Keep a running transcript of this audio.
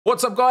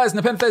What's up guys,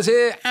 NepentheZ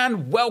here,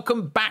 and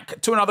welcome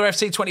back to another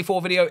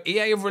FC24 video.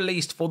 EA have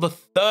released for the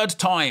third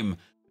time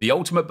the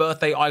Ultimate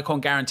Birthday Icon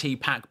Guarantee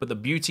Pack, but the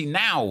beauty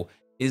now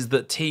is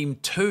that Team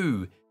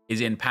 2 is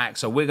in pack,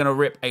 so we're going to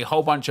rip a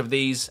whole bunch of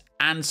these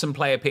and some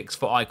player picks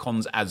for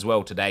icons as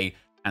well today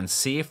and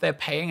see if they're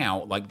paying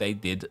out like they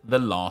did the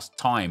last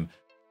time.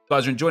 If you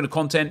guys are enjoying the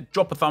content,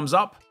 drop a thumbs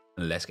up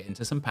and let's get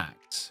into some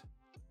packs.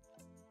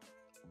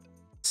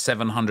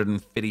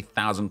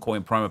 750,000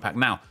 coin promo pack.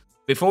 Now,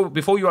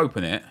 Before you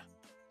open it,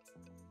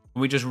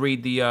 can we just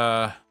read the...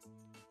 Oh,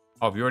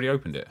 have you already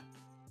opened it?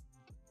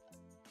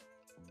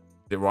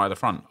 Is it right at the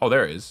front? Oh,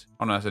 there it is.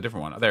 Oh, no, that's a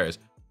different one. Oh, there it is.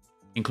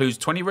 Includes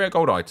 20 rare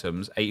gold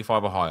items,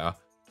 85 or higher,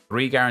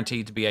 3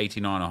 guaranteed to be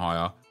 89 or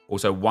higher,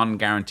 also 1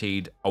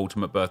 guaranteed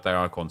Ultimate Birthday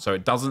icon. So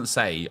it doesn't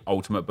say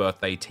Ultimate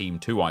Birthday Team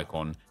 2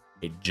 icon.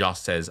 It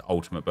just says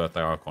Ultimate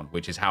Birthday icon,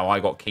 which is how I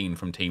got Keen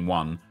from Team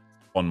 1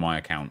 on my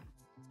account.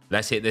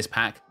 Let's hit this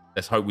pack.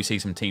 Let's hope we see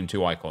some Team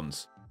 2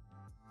 icons.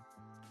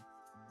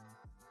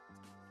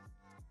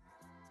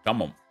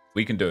 Come on,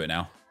 we can do it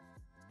now.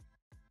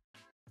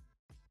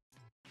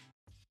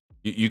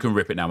 You can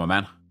rip it now, my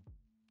man.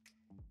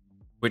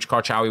 Which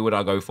Karchawi would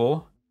I go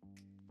for?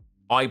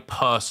 I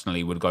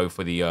personally would go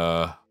for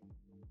the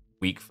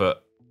weak foot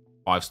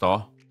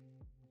 5-star,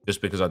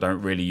 just because I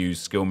don't really use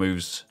skill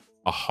moves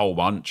a whole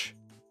bunch.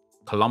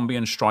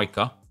 Colombian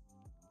striker.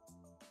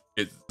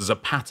 It's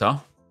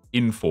Zapata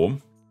in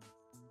form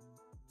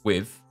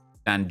with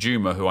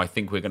Danjuma, who I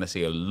think we're going to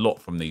see a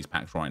lot from these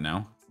packs right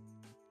now.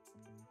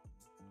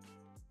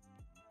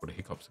 What the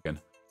hiccups again.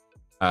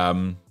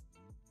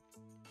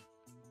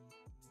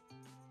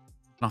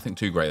 Nothing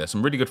too great. There's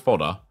some really good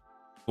fodder.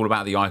 It's all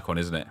about the icon,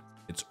 isn't it?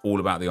 It's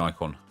all about the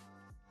icon.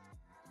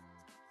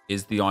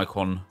 Is the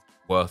icon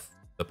worth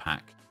the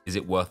pack? Is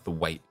it worth the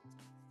weight?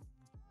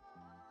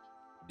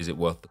 Is it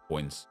worth the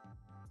coins?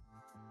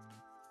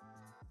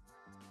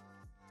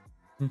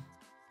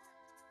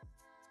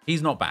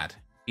 He's not bad.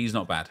 He's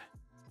not bad.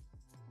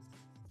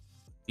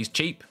 He's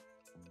cheap,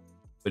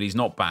 but he's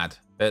not bad.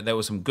 There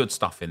was some good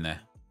stuff in there.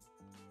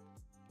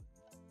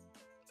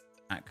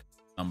 Pack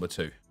number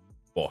 2.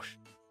 Bosh.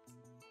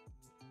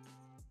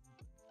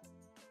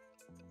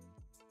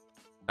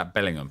 That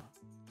Bellingham.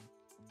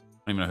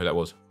 I don't even know who that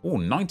was. Oh,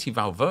 90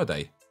 Valverde.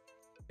 Didn't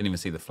even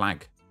see the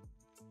flag.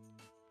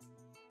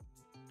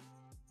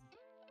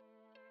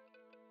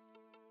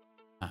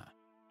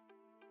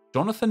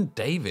 Jonathan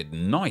David.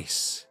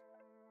 Nice.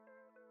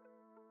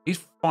 He's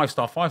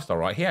 5-star, 5-star,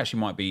 right? He actually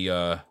might be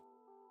one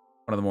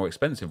of the more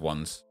expensive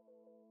ones.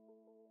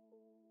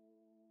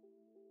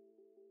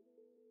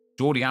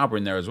 Jordi Alba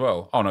in there as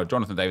well. Oh, no,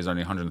 Jonathan Davis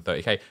only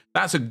 130k.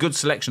 That's a good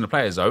selection of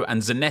players, though.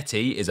 And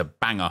Zanetti is a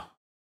banger.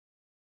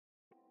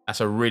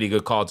 That's a really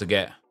good card to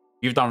get.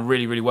 You've done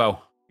really, really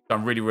well. You've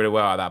done really, really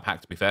well out of that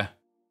pack, to be fair.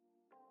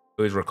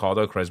 Who is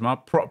Ricardo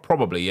Quaresma?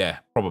 Probably, yeah.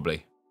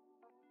 Probably.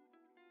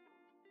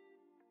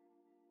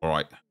 All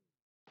right.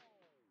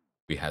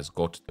 He has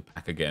got the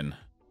pack again.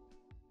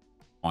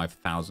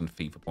 5,000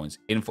 FIFA points.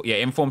 Yeah,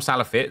 Inform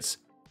Salah fits.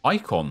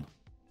 Icon.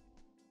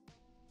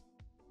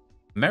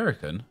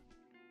 American.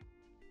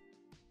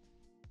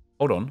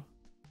 Hold on.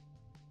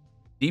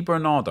 Di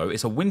Bernardo.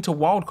 It's a winter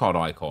wildcard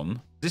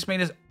icon. Does this mean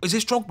is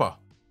this Drogba?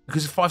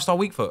 Because it's 5-star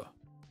weak foot.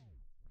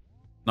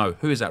 No,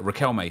 who is that?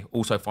 Raquelme,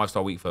 also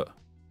 5-star weak foot.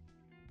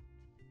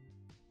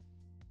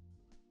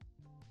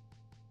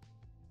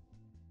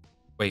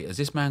 Wait, has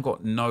this man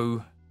got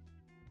no...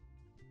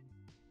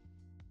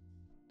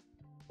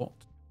 What?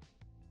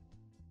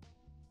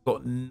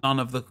 Got none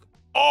of the...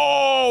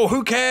 Oh,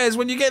 who cares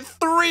when you get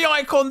 3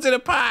 icons in a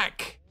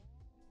pack?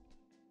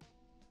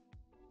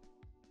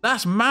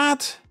 That's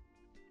mad.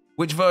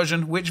 Which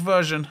version? Which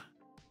version?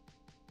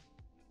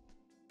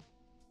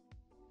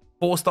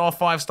 4-star,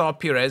 5-star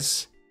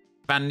Pires,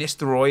 Van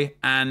Nistelrooy,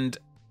 and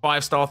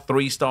 5-star,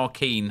 3-star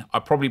Keane. I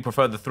probably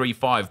prefer the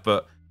 3-5,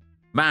 but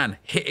man,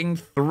 hitting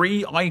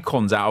 3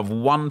 icons out of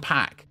 1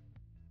 pack.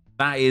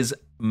 That is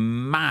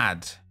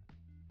mad.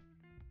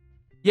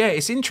 Yeah,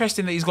 it's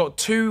interesting that he's got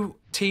 2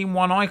 Team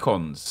 1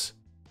 icons.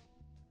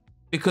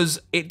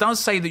 Because it does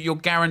say that you're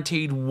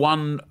guaranteed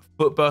 1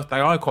 FUT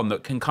birthday icon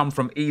that can come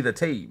from either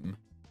team.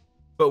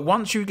 But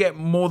once you get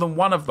more than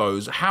 1 of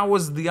those, how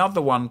has the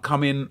other one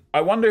come in?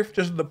 I wonder if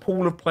just the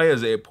pool of players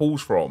that it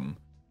pulls from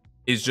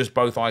is just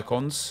both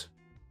icons.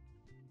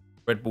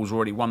 Red Bull's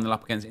already 1-0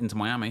 up against Inter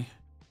Miami.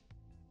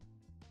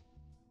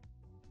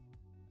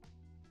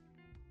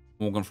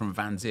 Morgan from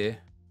Van Zier.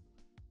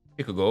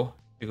 Pick a goal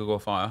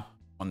fire.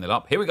 1-0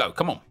 up. Here we go.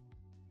 Come on.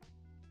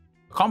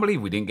 I can't believe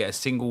we didn't get a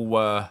single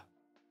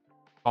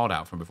card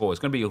out from before. It's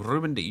going to be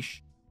Ruben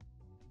Dish.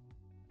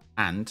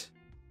 And...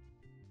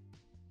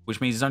 which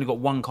means he's only got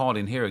 1 card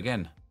in here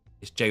again.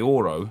 It's J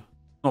Oro.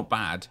 Not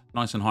bad.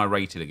 Nice and high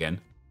rated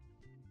again.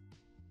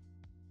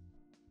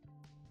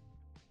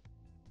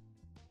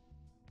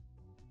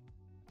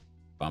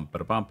 Bump,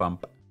 bump,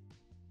 bump.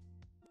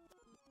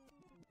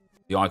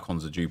 The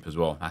icons are dupe as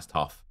well. That's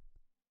tough.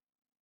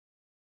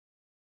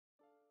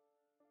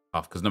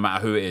 Tough, because no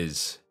matter who it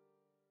is,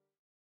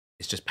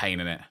 It's just pain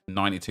in it.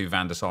 92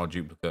 Van der Sar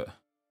duplicate.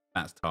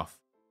 That's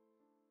tough.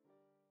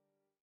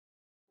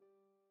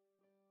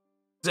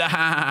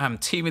 Damn,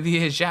 Team of the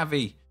Year,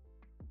 Xavi.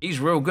 He's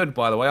real good,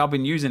 by the way. I've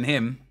been using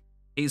him.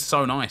 He's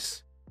so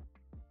nice.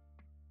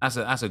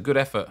 That's a good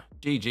effort.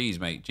 GG's,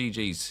 mate.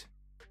 GG's.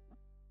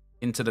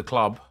 Into the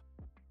club.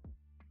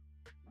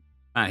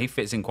 Man, he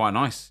fits in quite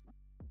nice.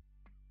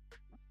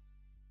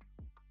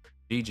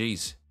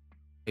 GG's.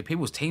 Hey,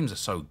 people's teams are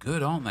so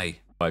good, aren't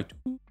they?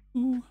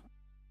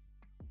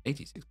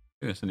 86.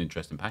 That's an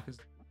interesting package.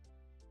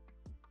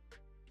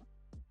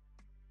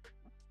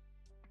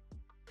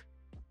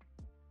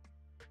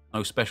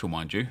 No special,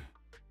 mind you.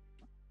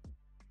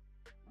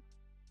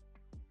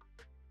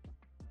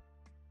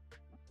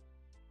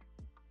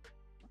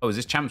 Oh, is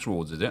this Champs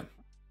Rewards, is it?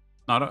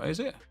 No, is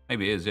it?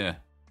 Maybe it is, yeah.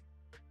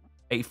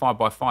 85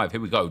 by 5. Here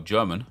we go.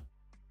 German.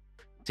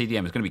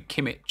 TDM. It's going to be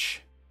Kimmich.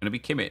 Going to be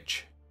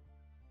Kimmich.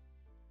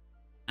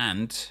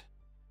 And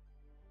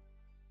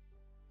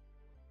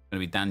going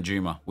to be Dan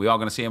Juma. We are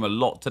going to see him a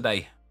lot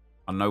today.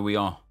 I know we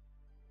are.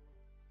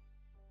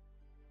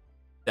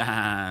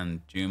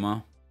 Dan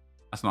Juma.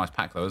 That's a nice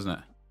pack, though, isn't it?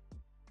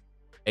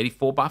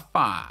 84 by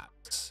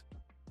 5s.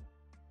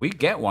 We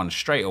get one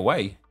straight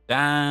away.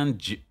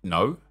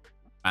 No.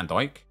 Van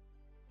Dijk.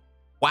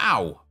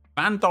 Wow.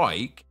 Van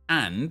Dijk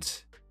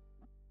and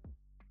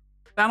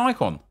Dan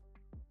Icon.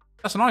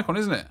 That's an icon,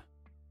 isn't it?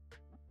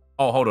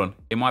 Oh, hold on.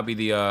 It might be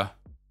the...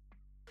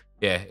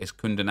 Yeah, it's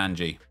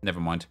Kundananji. Never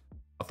mind.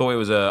 I thought it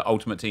was a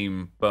Ultimate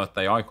Team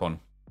birthday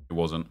icon. It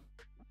wasn't.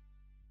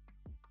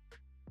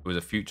 It was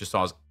a Future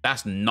Stars.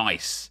 That's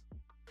nice.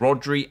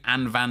 Rodri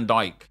and Van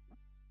Dijk.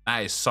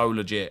 That is so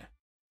legit.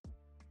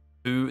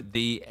 To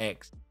the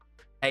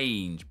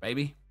exchange,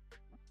 baby.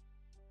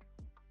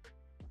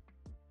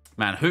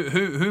 Man,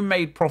 who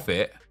made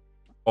profit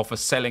off of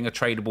selling a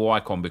tradable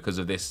icon because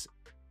of this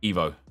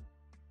Evo?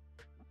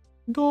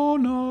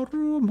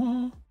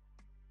 Donnarumma.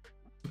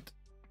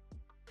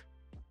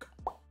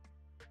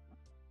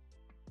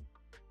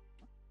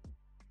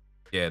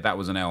 Yeah, that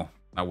was an L.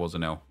 That was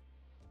an L.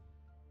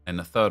 And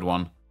the third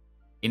one,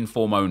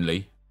 inform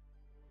only.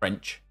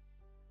 French.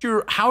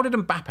 How did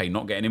Mbappe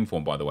not get an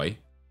inform, by the way?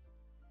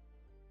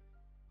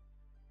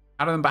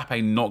 How did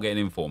Mbappe not get an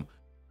inform?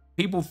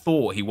 People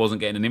thought he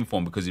wasn't getting an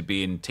inform because he'd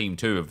be in Team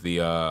 2 of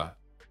the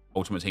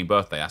Ultimate Team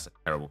birthday. That's a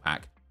terrible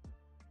pack.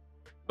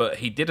 But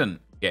he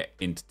didn't get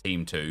into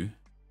Team 2.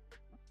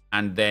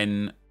 And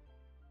then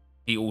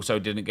he also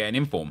didn't get an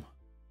inform.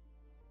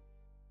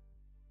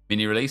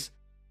 Mini release.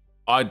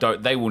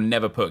 They will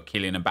never put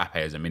Kylian Mbappe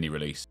as a mini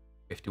release.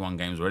 51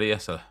 games already.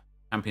 That's a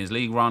Champions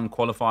League run,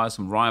 qualifiers,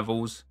 some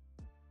rivals.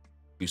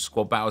 A few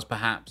squad battles,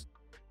 perhaps.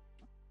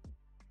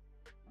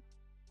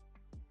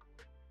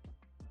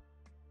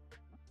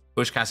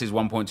 Puskás is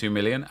 1.2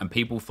 million, and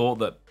people thought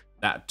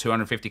that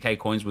 250k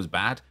coins was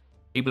bad.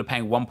 People are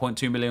paying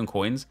 1.2 million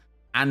coins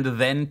and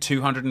then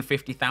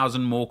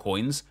 250,000 more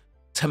coins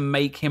to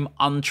make him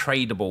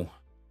untradeable. Do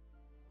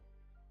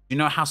you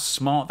know how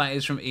smart that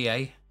is from EA?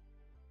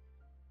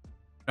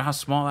 You know how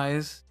smart that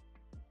is?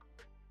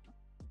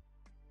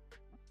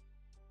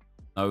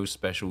 No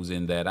specials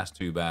in there. That's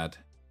too bad.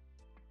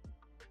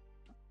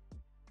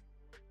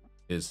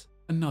 Here's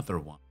another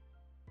one.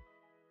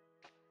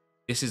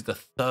 This is the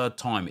third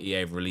time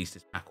EA have released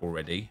this pack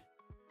already.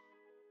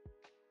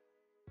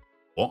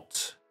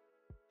 What?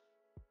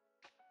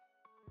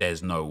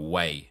 There's no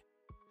way.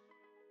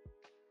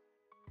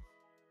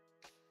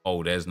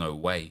 Oh, there's no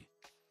way.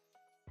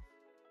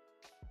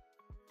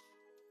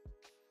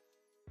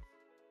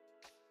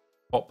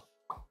 Pop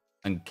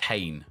and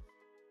Kane.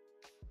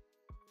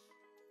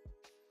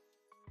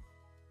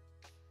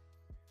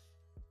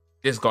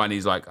 This guy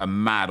needs like a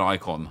mad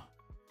icon.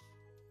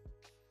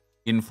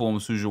 Inform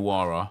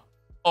Sujawara.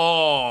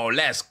 Oh,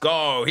 let's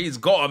go. He's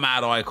got a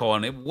mad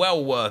icon.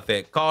 Well worth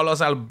it.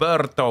 Carlos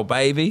Alberto,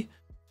 baby.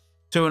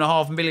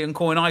 2.5 million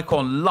coin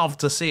icon. Love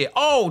to see it.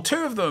 Oh,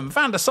 two of them.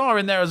 Van der Sar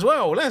in there as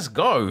well. Let's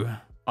go.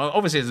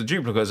 Obviously, it's a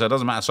duplicate, so it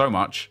doesn't matter so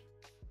much.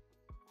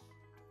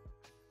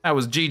 That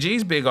was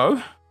GG's Big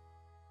O.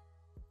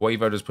 What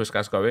Evo does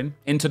Puskás go in?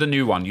 Into the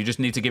new one. You just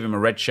need to give him a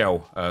red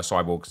shell,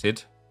 Cyborg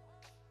Sid.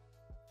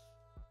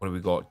 What do we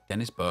got?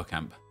 Dennis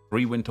Bergkamp.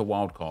 3 winter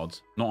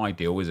wildcards. Not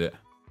ideal, is it?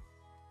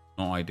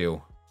 Not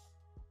ideal.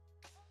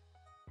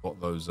 Got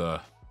those,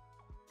 for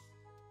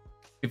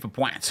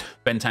point.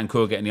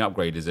 Bentancur getting the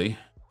upgrade, is he?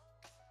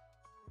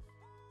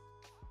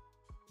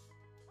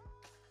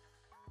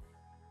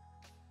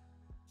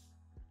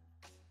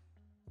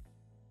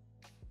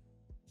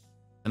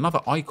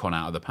 Another icon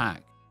out of the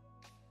pack.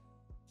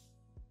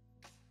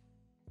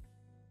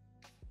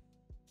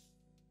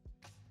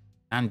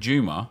 And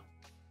Juma.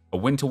 A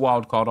winter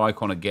wildcard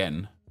icon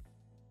again.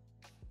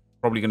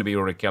 Probably going to be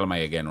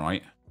Riquelme again,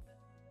 right?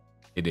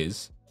 It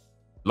is.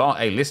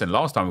 Hey, listen,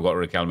 last time we got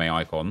a Riquelme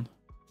icon,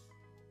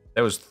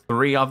 there was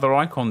 3 other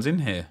icons in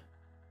here.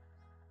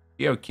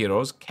 Theo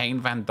Quiroz, Kane,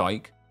 Van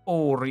Dijk,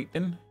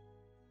 Oriten.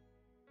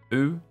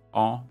 Who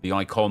are the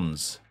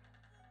icons?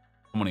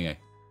 Come on here.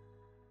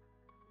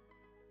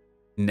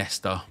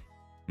 Nesta.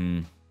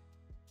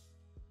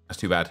 That's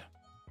too bad.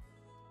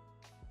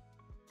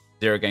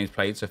 0 games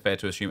played, so fair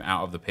to assume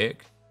out of the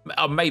pick.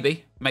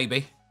 Maybe.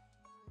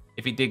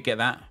 If he did get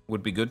that,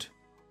 would be good.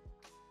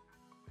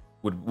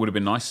 Would have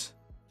been nice.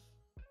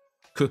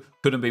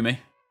 Couldn't be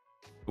me,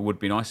 but would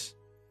be nice.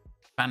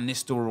 Van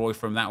Nistelrooy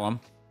from that one.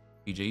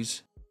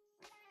 GG's.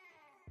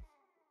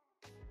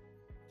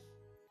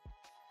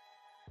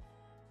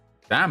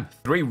 Damn,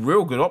 3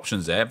 real good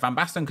options there. Van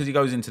Basten because he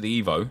goes into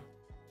the Evo.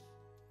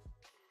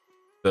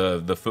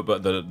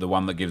 The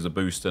one that gives a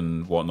boost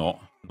and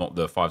whatnot, not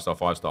the 5-star,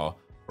 5-star.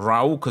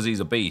 Raul because he's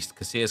a beast.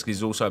 Casillas because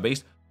he's also a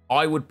beast.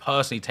 I would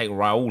personally take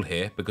Raul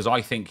here because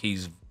I think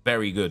he's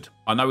very good.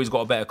 I know he's got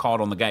a better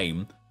card on the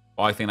game,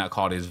 but I think that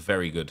card is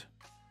very good.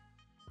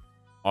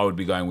 I would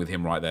be going with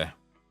him right there.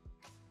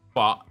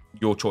 But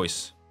your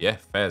choice. Yeah,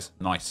 fairs.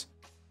 Nice.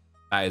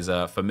 That is,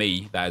 for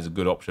me, that is a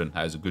good option.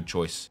 That is a good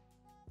choice.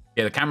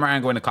 Yeah, the camera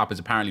angle in the cup is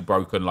apparently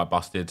broken, like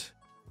busted.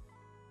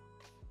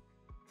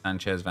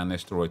 Sanchez, Van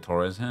Nistelrooy,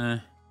 Torres. I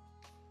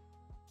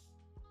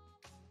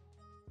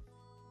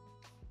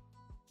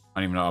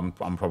don't even know.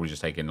 I'm probably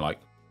just taking, like,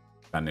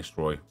 Van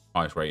Nistelrooy.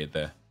 Highest rated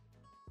there.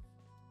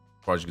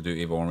 Probably could do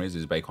either one is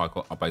a base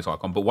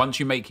icon. But once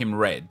you make him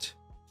red,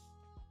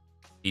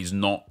 he's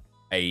not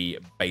a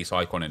base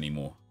icon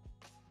anymore.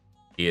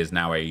 He is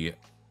now a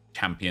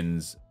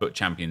FUT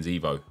Champions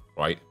Evo,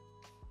 right?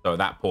 So at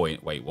that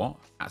point, wait, what?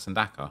 Hatson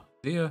Daka.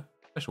 Is he a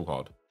special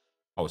card?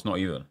 Oh, it's not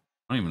even.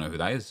 I don't even know who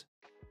that is.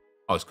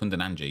 Oh, it's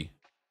Kundananji.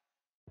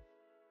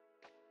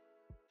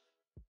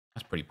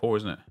 That's pretty poor,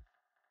 isn't it?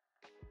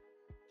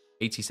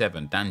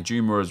 87. Dan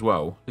Juma as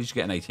well. At least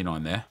you get an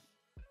 89 there.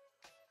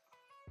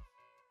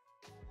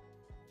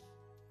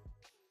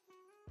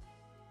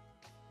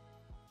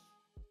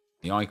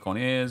 The icon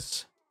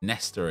is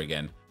Nesta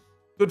again.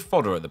 Good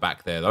fodder at the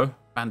back there, though.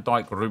 Van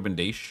Dijk, Ruben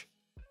Dish.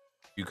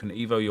 You can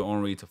Evo your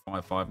Henry to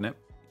 5-5 net.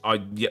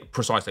 Yeah,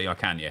 precisely, I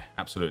can, yeah,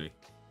 absolutely.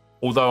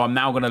 Although I'm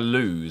now going to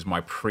lose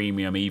my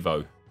premium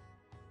Evo.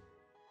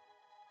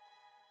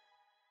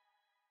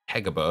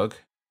 Hegerberg.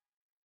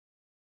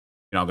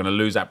 You know, I'm going to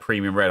lose that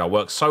premium red. I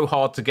worked so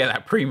hard to get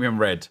that premium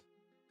red.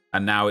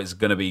 And now it's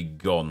going to be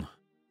gone.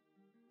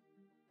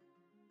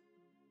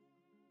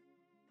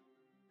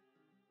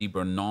 Di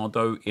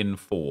Bernardo in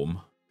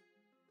form.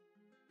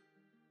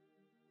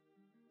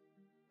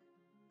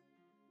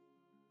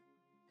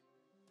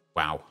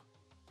 Wow.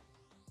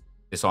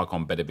 This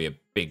icon better be a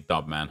big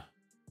dub, man.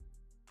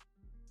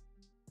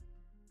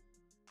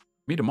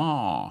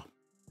 Miedemar.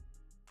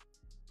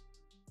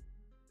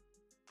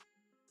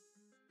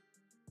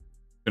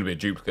 Gonna be a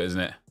duplicate,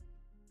 isn't it?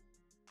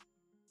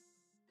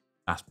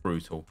 That's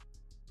brutal.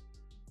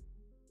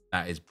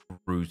 That is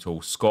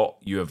brutal. Scott,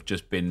 you have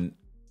just been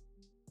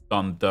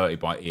done dirty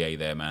by EA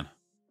there, man.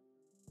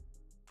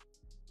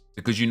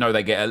 Because you know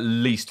they get at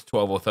least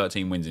 12 or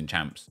 13 wins in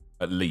champs.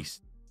 At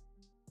least.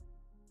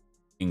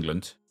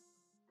 England.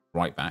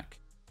 Right back.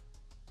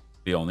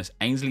 Be honest.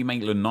 Ainsley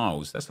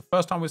Maitland-Niles. That's the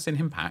first time we've seen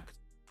him packed.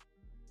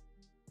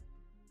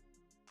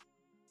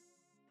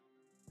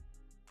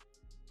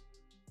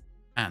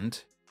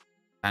 And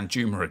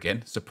Juma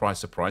again. Surprise,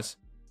 surprise.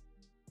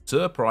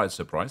 Surprise,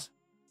 surprise.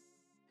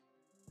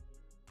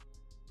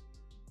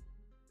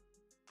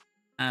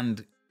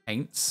 And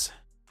Paints.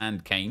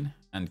 And Kane.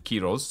 And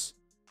Kiros.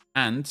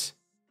 And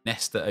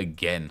Nesta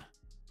again.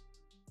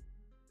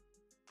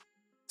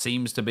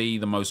 Seems to be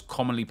the most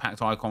commonly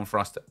packed icon for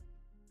us to...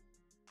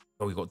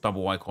 Oh, we got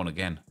double icon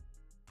again.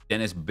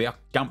 Dennis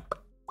Bergkamp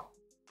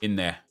in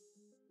there.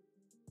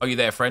 Are you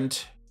there,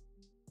 friend?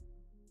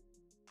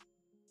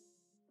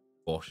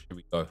 Gosh, here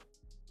we go.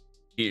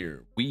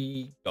 Here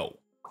we go.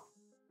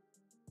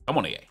 Come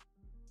on, EA.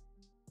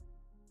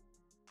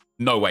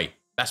 No way.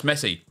 That's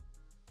Messi.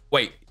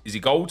 Wait, is he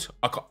gold?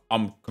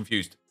 I'm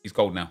confused. He's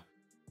gold now.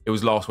 It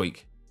was last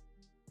week.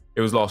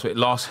 It was last week.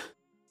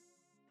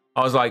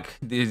 I was like,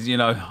 you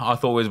know, I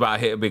thought we was about to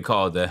hit a big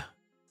card there.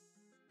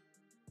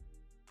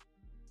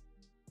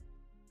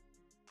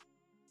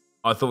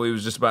 I thought he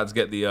was just about to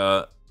get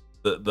the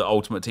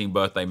Ultimate Team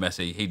birthday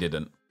Messi. He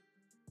didn't.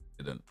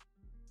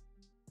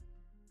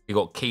 He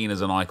got Keane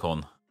as an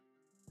icon.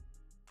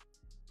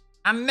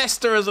 And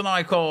Nesta as an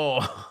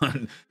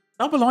icon.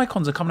 Double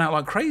icons are coming out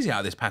like crazy out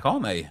of this pack,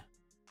 aren't they?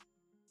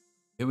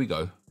 Here we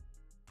go.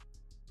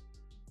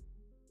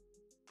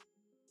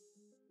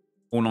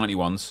 All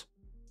 91s.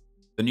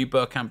 The new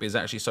Bergkamp is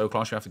actually so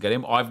class you have to get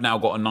him. I've now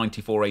got a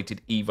 94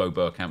 rated Evo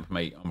Bergkamp,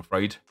 mate, I'm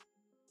afraid.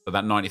 So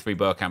that 93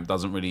 Bergkamp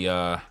doesn't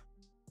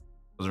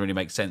really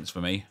make sense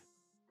for me.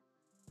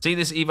 See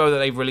this Evo that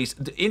they've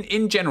released?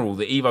 In general,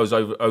 the Evos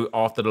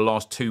over the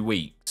last 2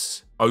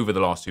 weeks,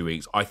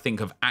 I think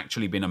have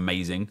actually been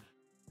amazing.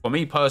 For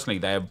me personally,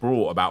 they have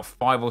brought about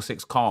 5 or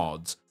 6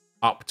 cards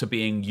up to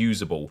being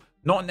usable.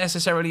 Not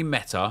necessarily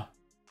meta,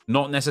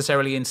 not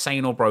necessarily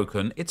insane or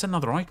broken. It's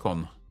another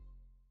icon.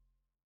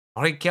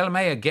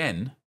 Riquelme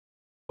again,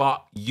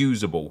 but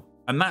usable.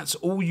 And that's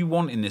all you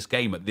want in this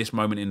game at this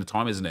moment in the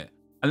time, isn't it?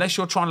 Unless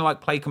you're trying to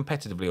like play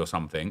competitively or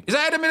something. Is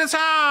that Eder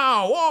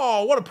Militao?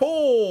 Whoa, what a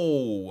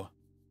pull!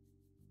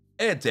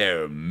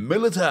 Eder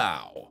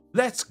Militao.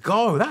 Let's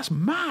go. That's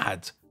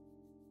mad.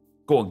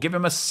 Go on, give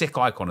him a sick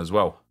icon as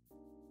well.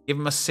 Give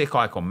him a sick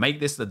icon. Make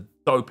this the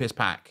dopest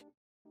pack.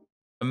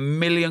 1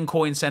 million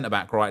coin centre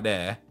back right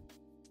there.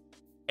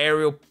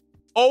 Aerial.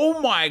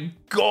 Oh my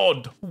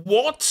God.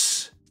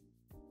 What?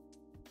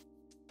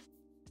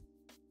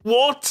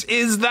 What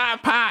is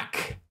that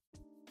pack?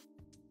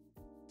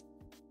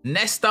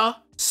 Nesta,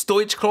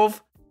 Stoichkov,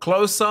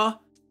 Klose,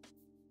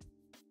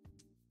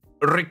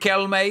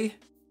 Riquelme,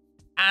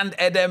 and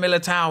Eder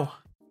Militao.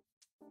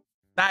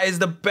 That is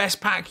the best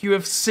pack you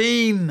have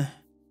seen.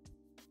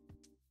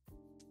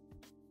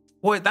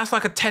 Boy, that's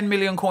like a 10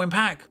 million coin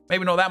pack.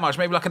 Maybe not that much.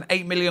 Maybe like an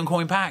 8 million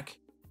coin pack.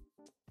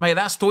 Mate,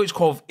 that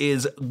Stoichkov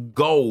is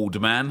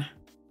gold, man.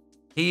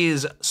 He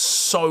is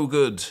so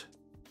good.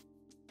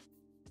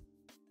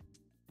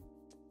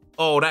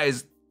 Oh, that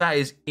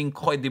is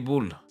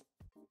incredible.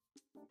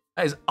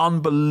 That is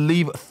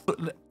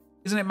unbelievable.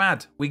 Isn't it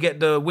mad? We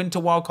get the Winter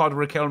Wildcard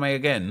Riquelme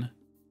again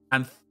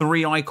and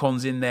 3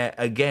 icons in there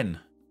again.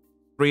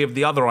 3 of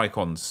the other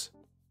icons.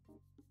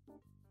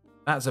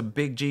 That's a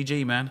big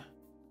GG, man.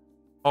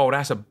 Oh,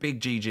 that's a big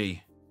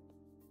GG.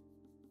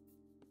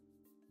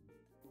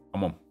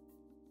 Come on.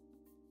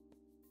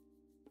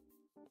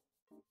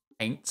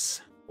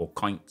 Kaints, or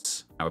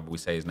Kaints, however we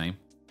say his name.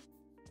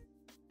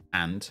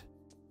 And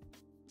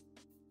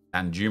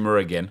Juma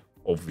again,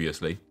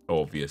 obviously.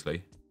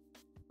 Obviously.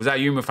 Was that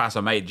you,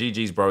 Mufasa, mate?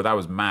 GG's, bro. That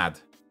was mad.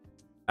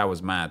 That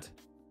was mad.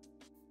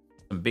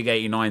 Some big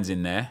 89s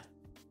in there.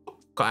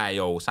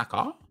 Kayo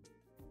Saka.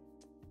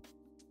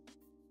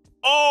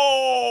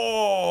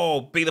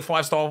 Oh! Be the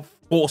 5-star,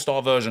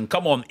 4-star version.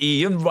 Come on,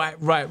 Ian.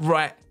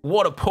 Right.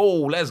 What a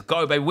pull. Let's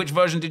go, baby. Which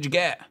version did you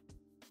get?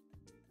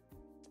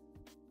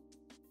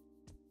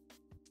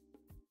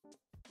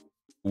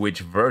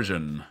 Which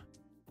version?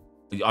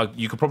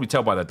 You could probably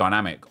tell by the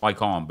dynamic. I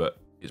can't, but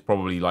it's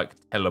probably like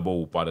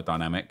tellable by the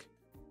dynamic.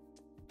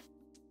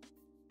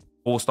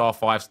 4-star,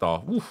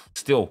 5-star. Oof,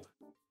 still,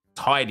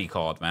 tidy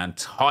card, man.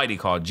 Tidy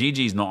card.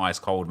 GG's not ice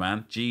cold,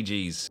 man.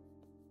 GG's.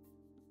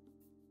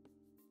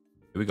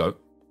 Here we go.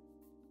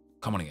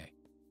 Come on again.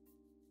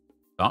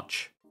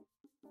 Dutch.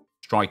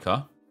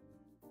 Striker.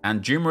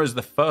 And Juma as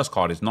the first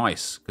card is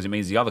nice, because it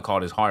means the other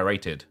card is high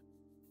rated.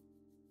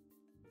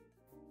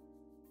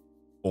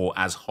 Or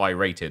as high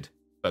rated.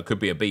 But it could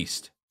be a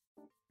beast.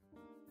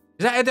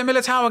 Is that Eder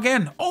Militao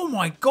again? Oh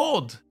my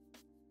God.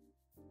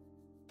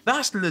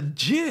 That's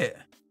legit.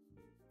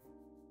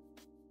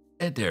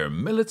 Eder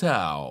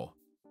Militao.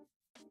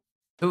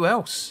 Who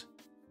else?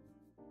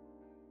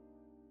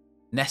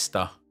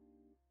 Nesta.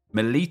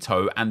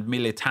 Milito and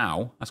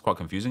Militao. That's quite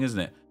confusing, isn't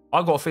it?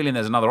 I've got a feeling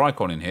there's another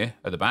icon in here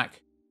at the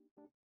back.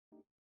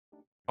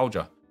 Told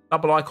ya.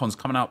 Double icons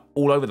coming out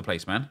all over the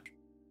place, man.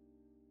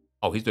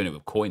 Oh, he's doing it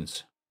with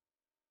coins.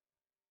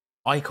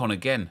 Icon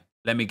again.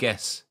 Let me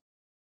guess.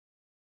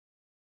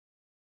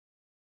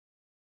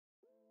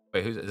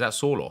 Wait, is that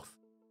Sorloth?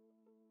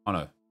 Oh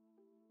no.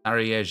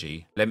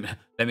 Arieji.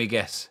 Let me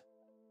guess.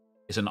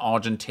 It's an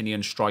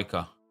Argentinian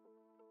striker.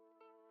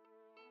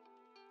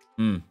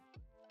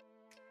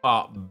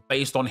 But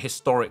based on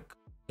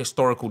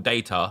historical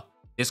data,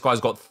 this guy's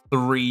got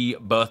 3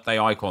 birthday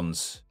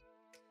icons.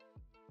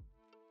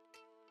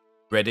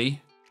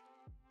 Ready?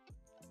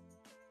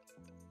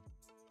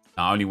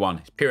 No, only 1.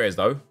 It's Pires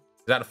though.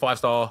 Is that a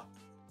 5-star?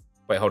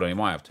 Wait, hold on. He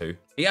might have 2.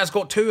 He has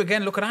got 2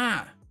 again. Look at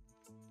that.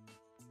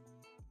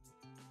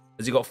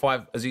 Has he got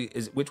 5?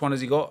 Which one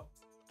has he got?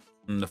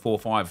 The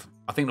 4-5.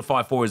 I think the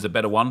 5-4 is the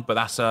better one, but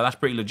that's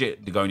pretty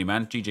legit, Degoni,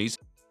 man. GG's.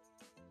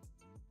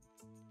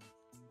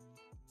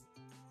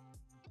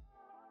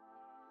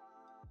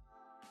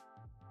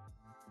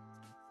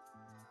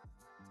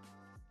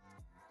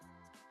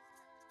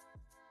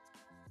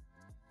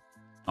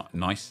 Oh,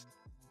 nice.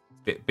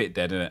 Bit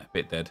dead, isn't it?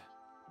 Bit dead.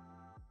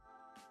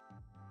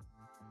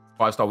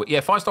 5-star week. Yeah,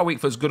 5-star week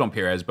feels good on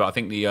Pires, but I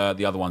think the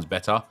other one's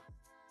better.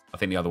 I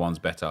think the other one's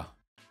better.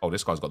 Oh,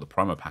 this guy's got the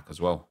promo pack as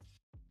well.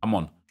 Come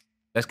on.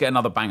 Let's get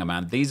another banger,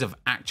 man. These have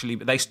actually...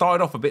 They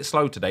started off a bit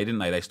slow today, didn't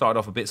they? They started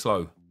off a bit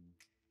slow.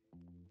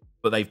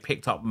 But they've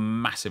picked up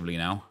massively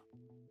now.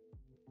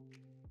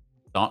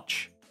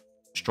 Dutch.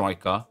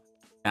 Striker.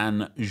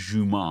 Dan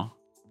Juma.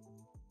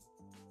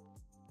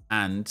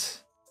 And...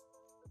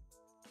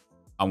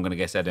 I'm going to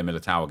guess Eder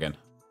Militao again.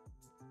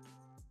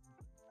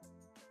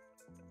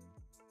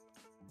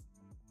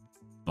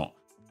 Not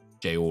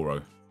J.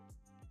 Oro.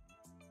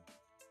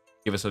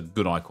 Give us a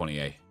good icon,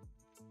 EA.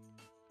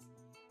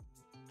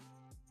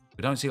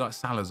 We don't see like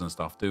Salahs and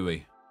stuff, do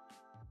we?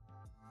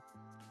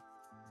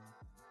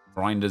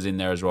 Grinders in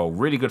there as well.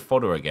 Really good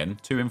fodder again.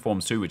 2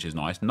 informs 2, which is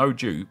nice. No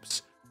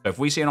dupes. So if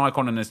we see an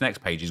icon in this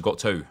next page, he's got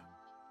 2.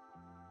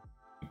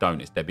 We don't.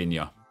 It's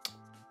Debinya.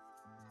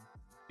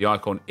 The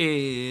icon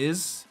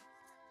is...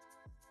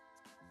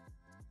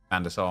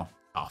 Van der Sar.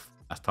 Tough.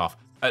 That's tough.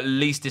 At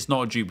least it's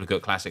not a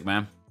duplicate classic,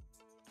 man.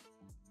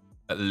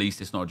 At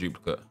least it's not a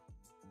duplicate.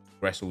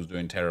 Gressel's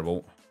doing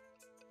terrible.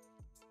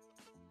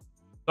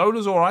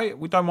 Zola's all right.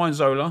 We don't mind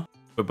Zola.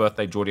 For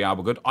birthday, Jordi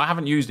Alba good. I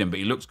haven't used him, but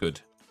he looks good.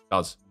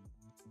 Does.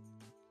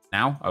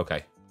 Now?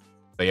 Okay.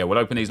 So yeah, we'll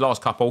open these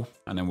last couple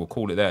and then we'll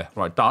call it there.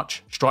 Right,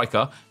 Dutch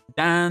striker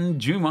Dan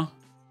Juma,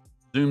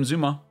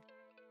 Zuma,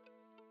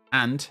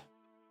 and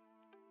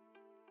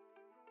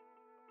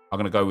I'm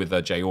gonna go with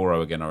J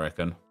Oro again, I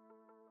reckon.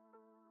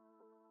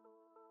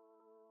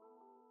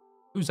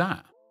 Who's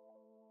that?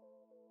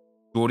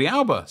 Jordi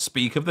Alba.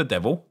 Speak of the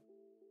devil,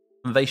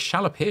 they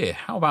shall appear.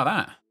 How about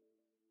that?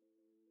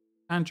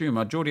 Dan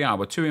Juma, Jordi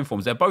Alba, 2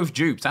 informs. They're both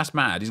dupes. That's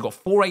mad. He's got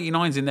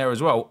 489s in there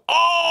as well.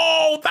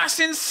 Oh, that's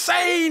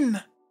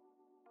insane!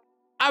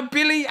 A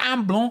Billy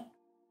and Blanc.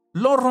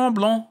 Laurent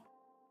Blanc.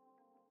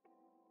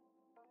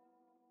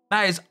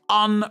 That is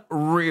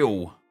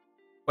unreal.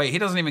 Wait, he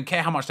doesn't even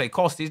care how much they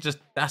cost. He's just,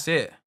 that's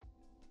it.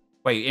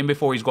 Wait, in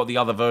before he's got the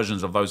other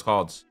versions of those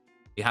cards.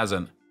 He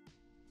hasn't.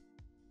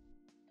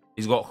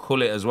 He's got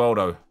Hullet as well,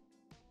 though.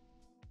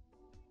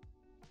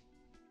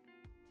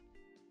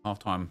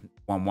 Halftime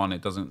 1-1.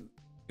 It doesn't,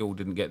 Hill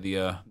didn't get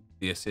the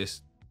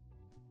assist.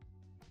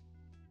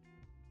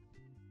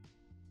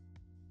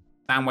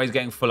 Stanway's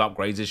getting full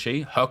upgrades, is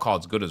she? Her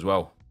card's good as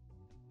well.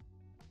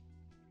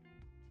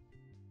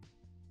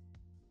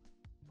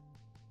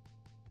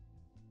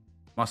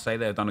 Must say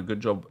they've done a good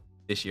job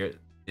this year at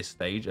this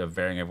stage of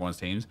varying everyone's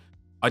teams.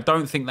 I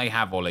don't think they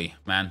have, Ollie,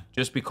 man.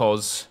 Just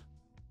because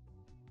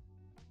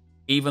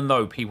even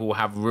though people will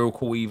have real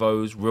cool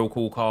Evos, real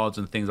cool cards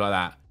and things like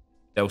that,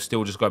 they'll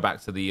still just go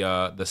back to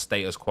the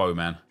status quo,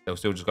 man. They'll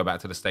still just go back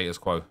to the status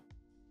quo.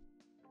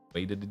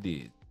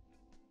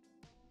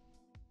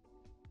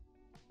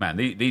 Man,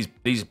 these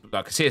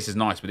like CS is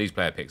nice, but these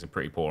player picks are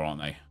pretty poor,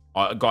 aren't they?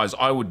 Guys,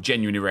 I would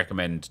genuinely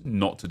recommend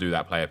not to do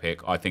that player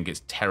pick. I think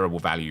it's terrible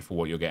value for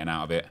what you're getting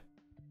out of it.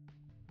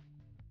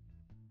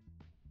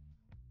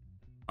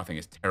 I think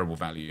it's terrible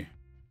value.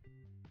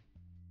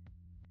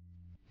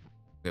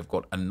 We've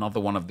got another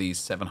one of these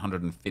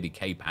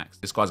 750k packs.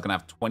 This guy's going to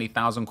have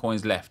 20,000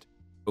 coins left.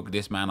 Look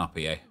this man up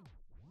here.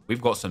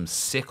 We've got some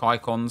sick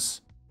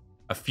icons.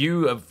 A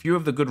few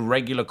of the good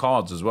regular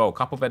cards as well. A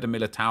couple of Eder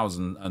Militaus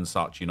and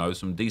such, you know.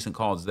 Some decent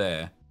cards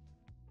there.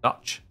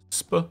 Dutch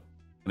Sp.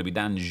 Going to be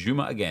Dan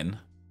Juma again.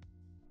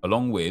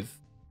 Along with...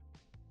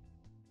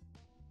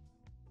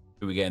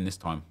 who are we getting this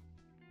time?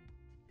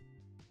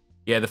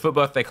 Yeah, the FUT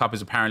Birthday Cup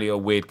is apparently a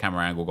weird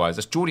camera angle, guys.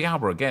 That's Jordi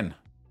Alba again.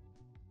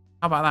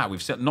 How about that?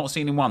 We've not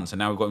seen him once, and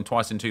now we've got him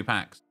twice in 2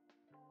 packs.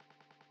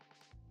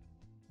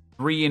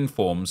 3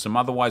 informs, some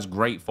otherwise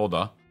great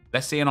fodder.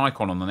 Let's see an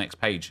icon on the next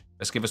page.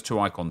 Let's give us 2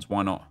 icons.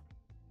 Why not?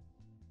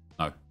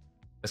 No.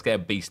 Let's get a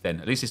beast then.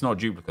 At least it's not a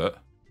duplicate.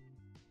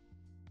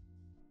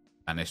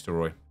 And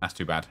Nistelrooy. That's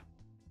too bad.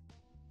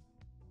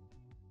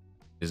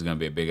 This is going to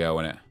be a big L,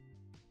 isn't it?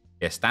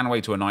 Yeah,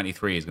 Stanway to a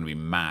 93 is going to be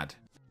mad.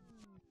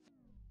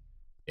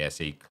 Yeah,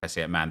 see, I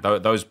see it, man.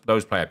 Those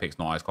player picks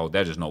not ice cold.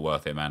 They're just not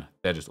worth it, man.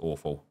 They're just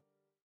awful.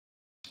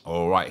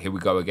 All right, here we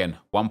go again.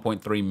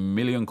 1.3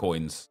 million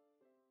coins.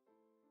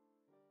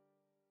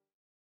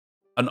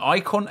 An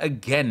icon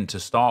again to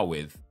start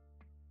with.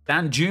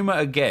 Dan Juma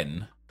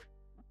again.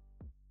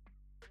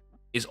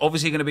 Is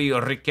obviously going to be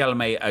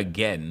Riquelme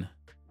again.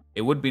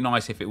 It would be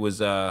nice if it was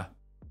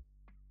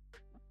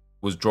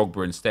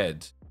Drogba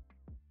instead.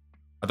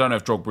 I don't know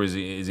if Drogba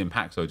is in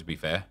packs, though, to be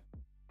fair.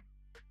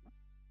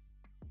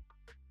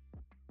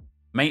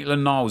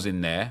 Maitland-Niles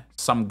in there.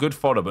 Some good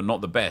fodder, but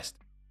not the best.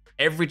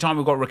 Every time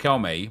we've got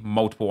Riquelme,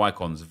 multiple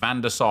icons.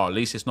 Van der Sar, at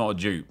least it's not a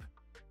dupe.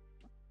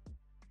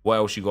 What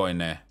else you got in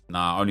there?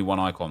 Nah, only 1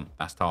 icon.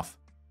 That's tough.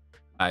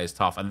 That is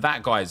tough. And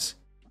that, guys,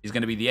 is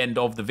going to be the end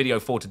of the video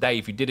for today.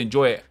 If you did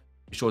enjoy it,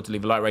 be sure to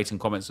leave a like, rating,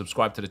 comment,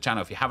 subscribe to the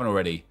channel if you haven't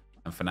already.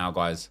 And for now,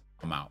 guys,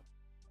 I'm out.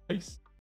 Peace.